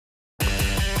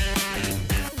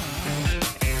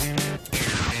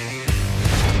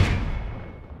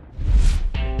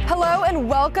and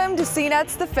welcome to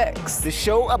CNET's The Fix, the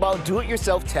show about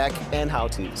do-it-yourself tech and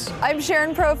how-tos. I'm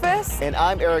Sharon Profis. And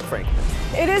I'm Eric Franklin.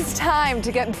 It is time to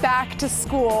get back to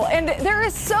school, and there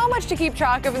is so much to keep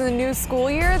track of in the new school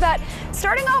year that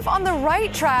starting off on the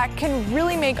right track can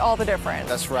really make all the difference.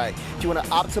 That's right. If you want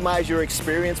to optimize your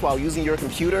experience while using your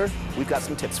computer, we've got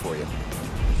some tips for you.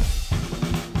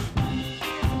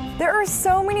 There are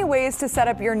so many ways to set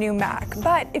up your new Mac,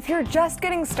 but if you're just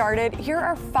getting started, here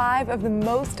are 5 of the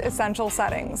most essential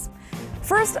settings.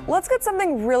 First, let's get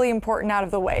something really important out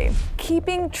of the way: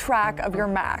 keeping track of your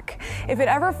Mac. If it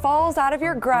ever falls out of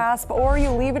your grasp or you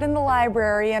leave it in the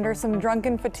library under some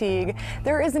drunken fatigue,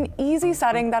 there is an easy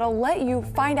setting that'll let you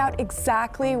find out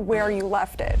exactly where you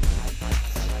left it.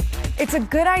 It's a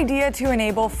good idea to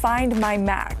enable Find My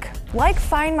Mac. Like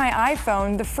Find My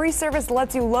iPhone, the free service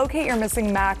lets you locate your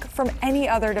missing Mac from any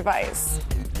other device.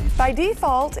 By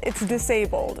default, it's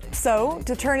disabled, so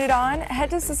to turn it on,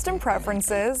 head to System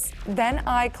Preferences, then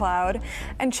iCloud,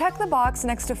 and check the box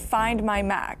next to Find My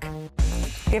Mac.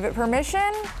 Give it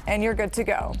permission, and you're good to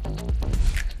go.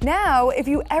 Now, if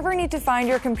you ever need to find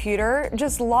your computer,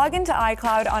 just log into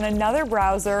iCloud on another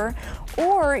browser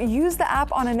or use the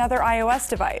app on another iOS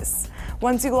device.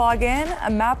 Once you log in, a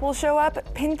map will show up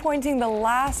pinpointing the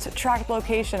last tracked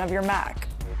location of your Mac.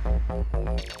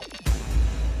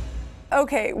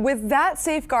 Okay, with that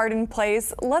safeguard in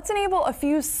place, let's enable a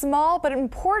few small but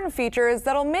important features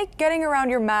that'll make getting around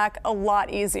your Mac a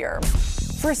lot easier.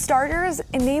 For starters,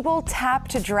 enable Tap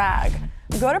to Drag.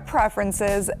 Go to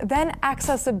Preferences, then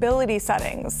Accessibility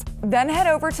Settings. Then head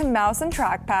over to Mouse and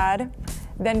Trackpad,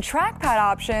 then Trackpad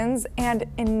Options, and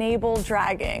enable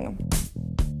dragging.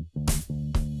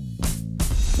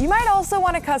 You might also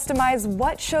want to customize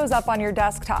what shows up on your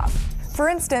desktop. For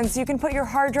instance, you can put your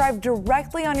hard drive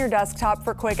directly on your desktop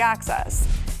for quick access.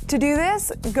 To do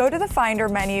this, go to the Finder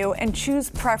menu and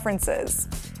choose Preferences.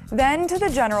 Then to the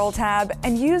General tab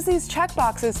and use these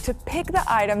checkboxes to pick the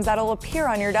items that'll appear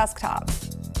on your desktop.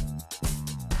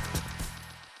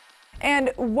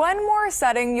 And one more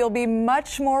setting you'll be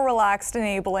much more relaxed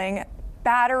enabling: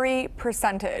 battery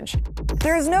percentage.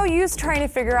 There's no use trying to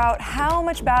figure out how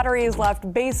much battery is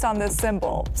left based on this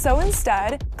symbol. So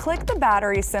instead, click the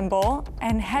battery symbol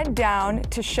and head down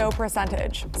to Show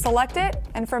Percentage. Select it,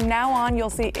 and from now on,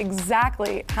 you'll see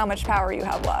exactly how much power you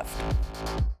have left.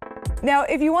 Now,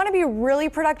 if you want to be really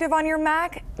productive on your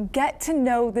Mac, get to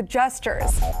know the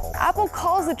gestures. Apple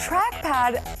calls the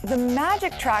trackpad the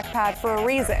magic trackpad for a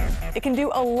reason. It can do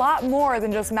a lot more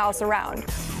than just mouse around.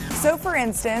 So for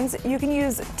instance, you can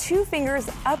use 2 fingers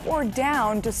up or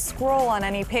down to scroll on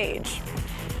any page.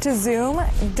 To zoom,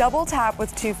 double tap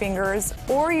with 2 fingers,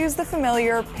 or use the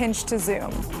familiar pinch to zoom.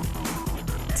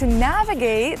 To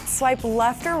navigate, swipe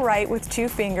left or right with 2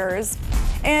 fingers.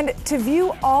 And to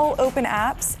view all open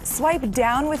apps, swipe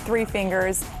down with 3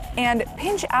 fingers and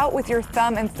pinch out with your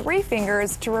thumb and 3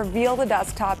 fingers to reveal the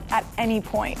desktop at any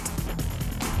point.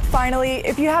 Finally,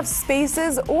 if you have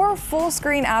spaces or full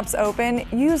screen apps open,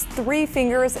 use 3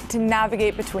 fingers to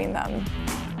navigate between them.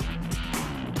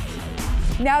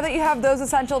 Now that you have those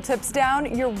essential tips down,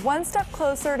 you're one step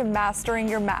closer to mastering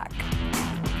your Mac.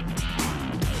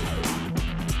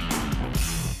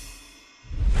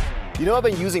 You know, I've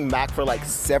been using Mac for like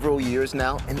several years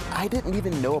now, and I didn't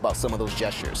even know about some of those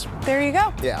gestures. There you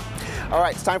go. Yeah. All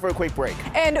right, it's time for a quick break.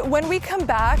 And when we come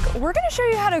back, we're going to show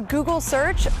you how to Google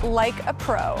search like a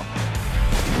pro.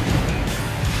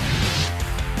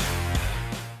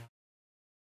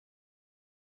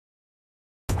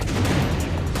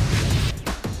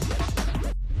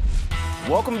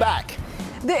 Welcome back.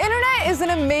 The internet is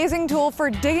an amazing tool for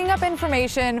digging up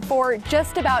information for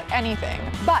just about anything.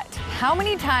 But how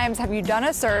many times have you done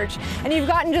a search and you've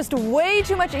gotten just way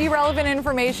too much irrelevant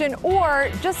information or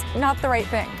just not the right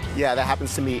thing? Yeah, that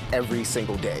happens to me every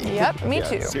single day. Yep, me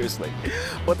too. Seriously.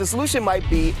 But the solution might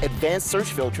be advanced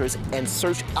search filters and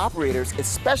search operators,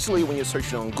 especially when you're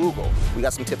searching on Google. We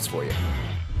got some tips for you.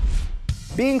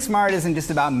 Being smart isn't just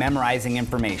about memorizing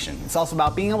information. It's also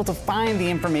about being able to find the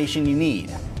information you need.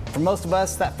 For most of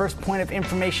us, that first point of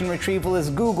information retrieval is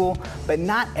Google, but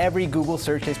not every Google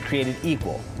search is created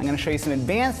equal. I'm going to show you some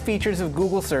advanced features of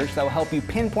Google search that will help you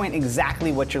pinpoint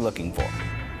exactly what you're looking for.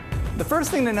 The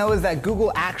first thing to know is that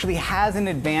Google actually has an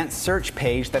advanced search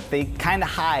page that they kind of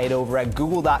hide over at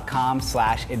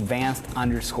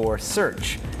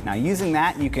google.com/advanced_search. Now, using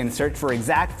that, you can search for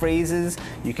exact phrases,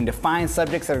 you can define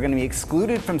subjects that are going to be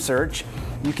excluded from search,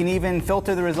 you can even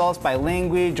filter the results by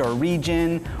language or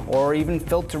region, or even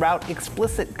filter out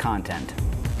explicit content.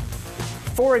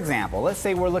 For example, let's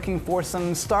say we're looking for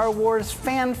some Star Wars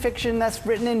fan fiction that's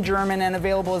written in German and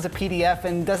available as a PDF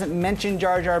and doesn't mention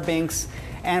Jar Jar Binks,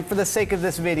 and for the sake of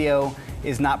this video,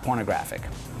 is not pornographic.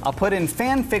 I'll put in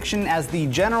fan fiction as the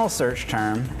general search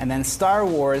term, and then Star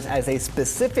Wars as a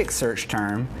specific search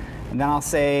term, and then I'll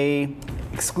say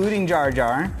excluding Jar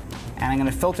Jar, and I'm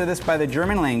going to filter this by the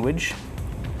German language,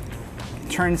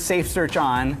 turn Safe Search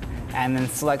on, and then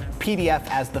select PDF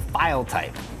as the file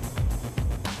type.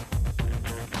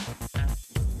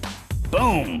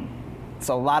 Boom! It's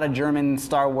a lot of German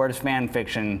Star Wars fan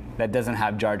fiction that doesn't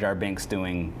have Jar Jar Binks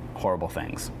doing horrible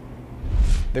things.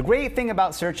 The great thing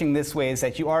about searching this way is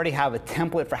that you already have a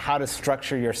template for how to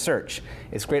structure your search.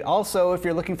 It's great also if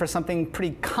you're looking for something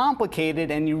pretty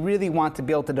complicated and you really want to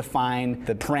be able to define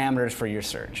the parameters for your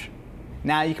search.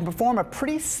 Now, you can perform a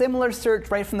pretty similar search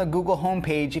right from the Google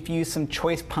homepage if you use some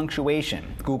choice punctuation.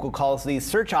 Google calls these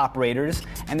search operators,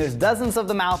 and there's dozens of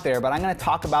them out there, but I'm going to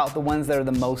talk about the ones that are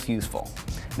the most useful.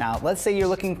 Now, let's say you're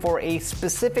looking for a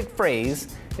specific phrase.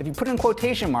 If you put in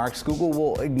quotation marks, Google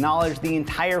will acknowledge the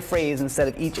entire phrase instead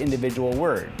of each individual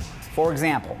word. For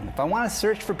example, if I want to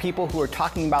search for people who are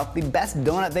talking about the best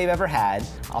donut they've ever had,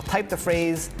 I'll type the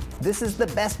phrase, "This is the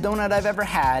best donut I've ever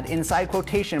had," inside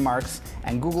quotation marks,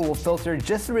 and Google will filter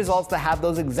just the results that have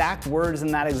those exact words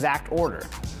in that exact order.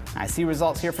 I see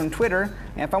results here from Twitter,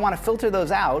 and if I want to filter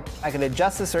those out, I can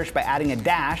adjust the search by adding a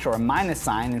dash or a minus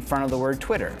sign in front of the word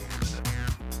Twitter.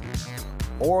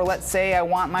 Or let's say I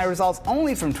want my results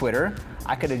only from Twitter,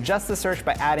 I could adjust the search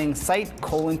by adding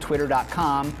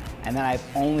site:/twitter.com, and then I've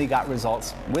only got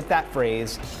results with that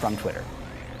phrase from Twitter.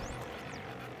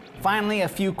 Finally, a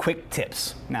few quick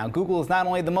tips. Now, Google is not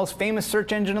only the most famous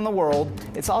search engine in the world,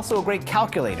 it's also a great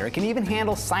calculator. It can even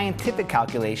handle scientific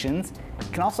calculations.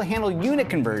 It can also handle unit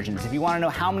conversions. If you want to know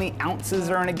how many ounces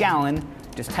are in a gallon,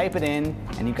 just type it in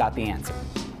and you've got the answer.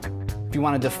 If you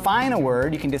want to define a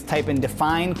word, you can just type in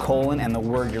define : and the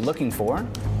word you're looking for.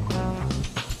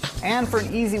 And for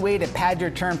an easy way to pad your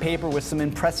term paper with some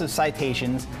impressive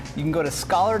citations, you can go to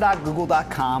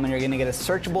scholar.google.com and you're going to get a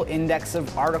searchable index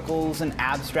of articles and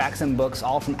abstracts and books,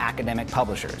 all from academic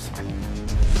publishers.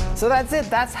 So that's it.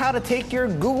 That's how to take your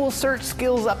Google search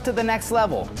skills up to the next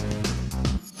level.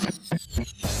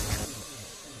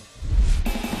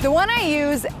 The one I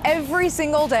use every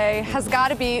single day has got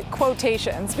to be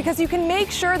quotations, because you can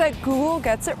make sure that Google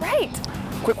gets it right.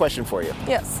 Quick question for you.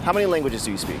 Yes. How many languages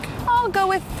do you speak? I'll go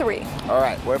with 3. All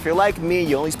right, well, if you're like me,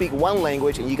 you only speak one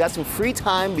language and you got some free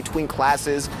time between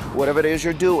classes, whatever it is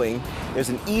you're doing, there's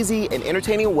an easy and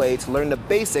entertaining way to learn the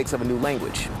basics of a new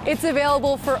language. It's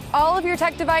available for all of your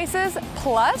tech devices,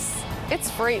 plus it's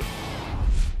free.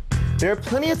 There are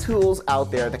plenty of tools out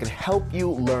there that can help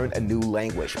you learn a new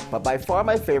language, but by far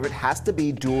my favorite has to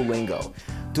be Duolingo.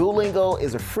 Duolingo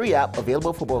is a free app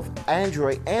available for both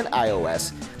Android and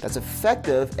iOS that's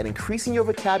effective at increasing your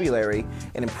vocabulary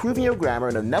and improving your grammar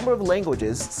in a number of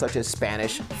languages such as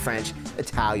Spanish, French,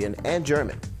 Italian, and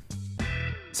German.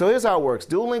 So here's how it works.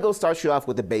 Duolingo starts you off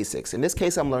with the basics. In this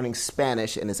case, I'm learning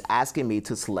Spanish and it's asking me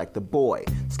to select the boy.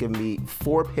 It's giving me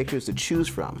 4 pictures to choose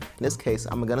from. In this case,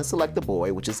 I'm gonna select the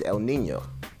boy, which is El Niño.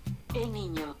 El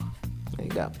Niño. There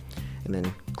you go. And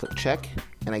then click check,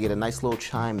 and I get a nice little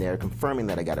chime there confirming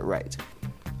that I got it right.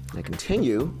 And I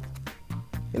continue,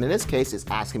 and in this case, it's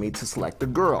asking me to select the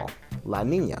girl, La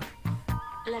Niña.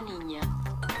 La Niña.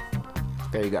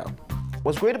 There you go.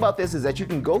 What's great about this is that you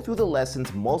can go through the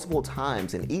lessons multiple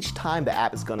times, and each time the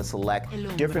app is going to select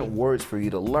different words for you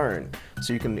to learn.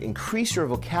 So you can increase your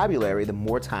vocabulary the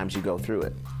more times you go through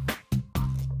it.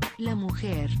 La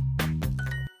mujer.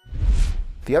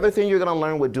 The other thing you're going to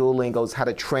learn with Duolingo is how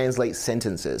to translate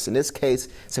sentences. In this case,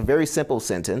 it's a very simple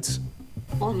sentence.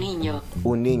 Un niño.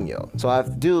 Un niño. So all I have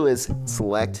to do is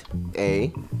select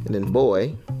A, and then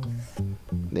boy,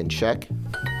 then check,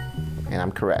 and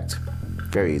I'm correct.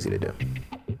 Very easy to do.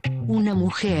 Una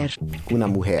mujer. Una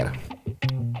mujer.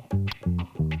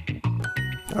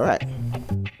 All right.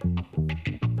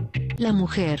 La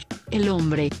mujer. El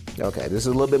hombre. Okay, this is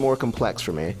a little bit more complex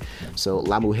for me. So,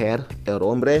 la mujer, el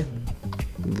hombre,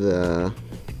 the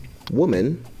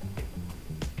woman,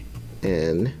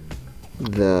 and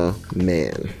the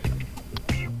man.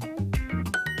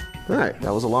 All right,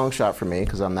 that was a long shot for me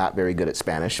because I'm not very good at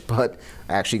Spanish, but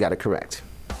I actually got it correct.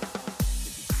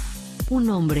 Un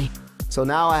hombre. So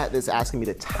now it's asking me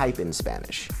to type in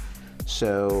Spanish.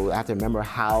 So I have to remember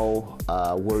how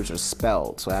words are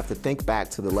spelled. So I have to think back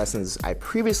to the lessons I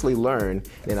previously learned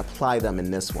and apply them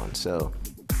in this one. So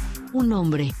Un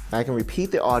hombre. I can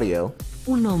repeat the audio.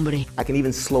 Un hombre. I can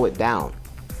even slow it down.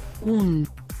 Un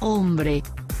hombre.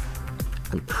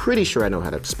 I'm pretty sure I know how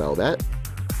to spell that.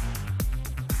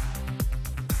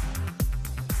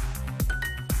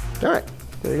 All right,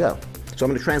 there you go. So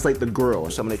I'm going to translate the girl.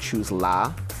 So I'm going to choose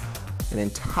la, and then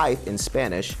type in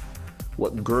Spanish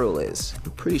what girl is.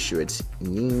 I'm pretty sure it's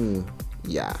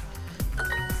niña.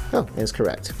 Oh, it's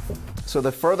correct. So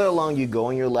the further along you go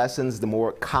in your lessons, the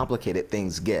more complicated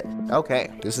things get. Okay,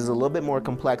 this is a little bit more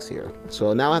complex here.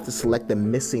 So now I have to select the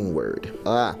missing word.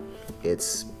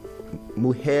 It's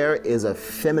mujer is a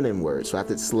feminine word, so I have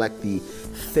to select the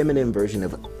feminine version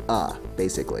of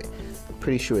basically.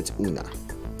 Pretty sure it's una.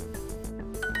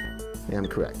 Yeah, I'm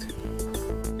correct.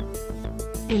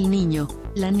 El niño,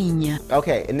 la niña.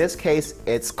 Okay, in this case,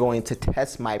 it's going to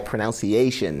test my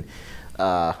pronunciation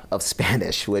of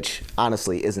Spanish, which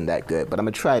honestly isn't that good, but I'm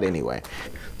gonna try it anyway.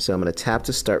 So I'm gonna tap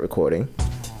to start recording.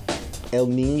 El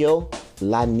niño,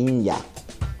 la niña.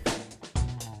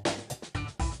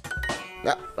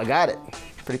 Yeah, I got it.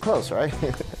 Pretty close, right?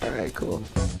 All right, cool.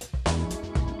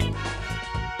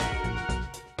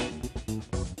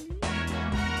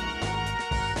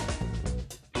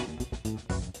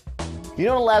 You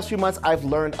know, in the last few months, I've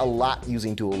learned a lot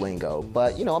using Duolingo,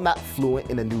 but you know, I'm not fluent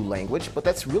in a new language, but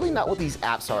that's really not what these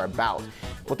apps are about.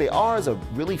 What they are is a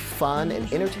really fun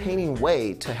and entertaining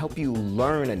way to help you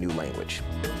learn a new language.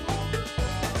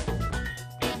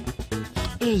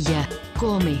 Ella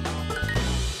come.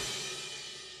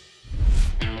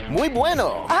 Muy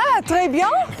bueno! Très bien!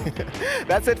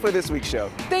 That's it for this week's show.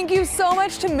 Thank you so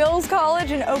much to Mills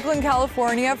College in Oakland,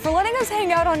 California for letting us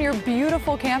hang out on your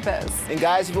beautiful campus. And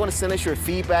guys, if you want to send us your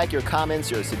feedback, your comments,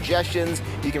 your suggestions,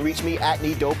 you can reach me at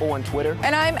Nidopo on Twitter.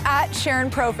 And I'm at Sharon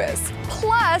Profis.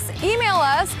 Plus, email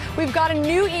us. We've got a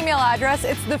new email address.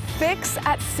 It's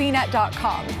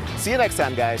thefix@cnet.com. See you next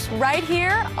time, guys. Right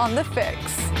here on The Fix.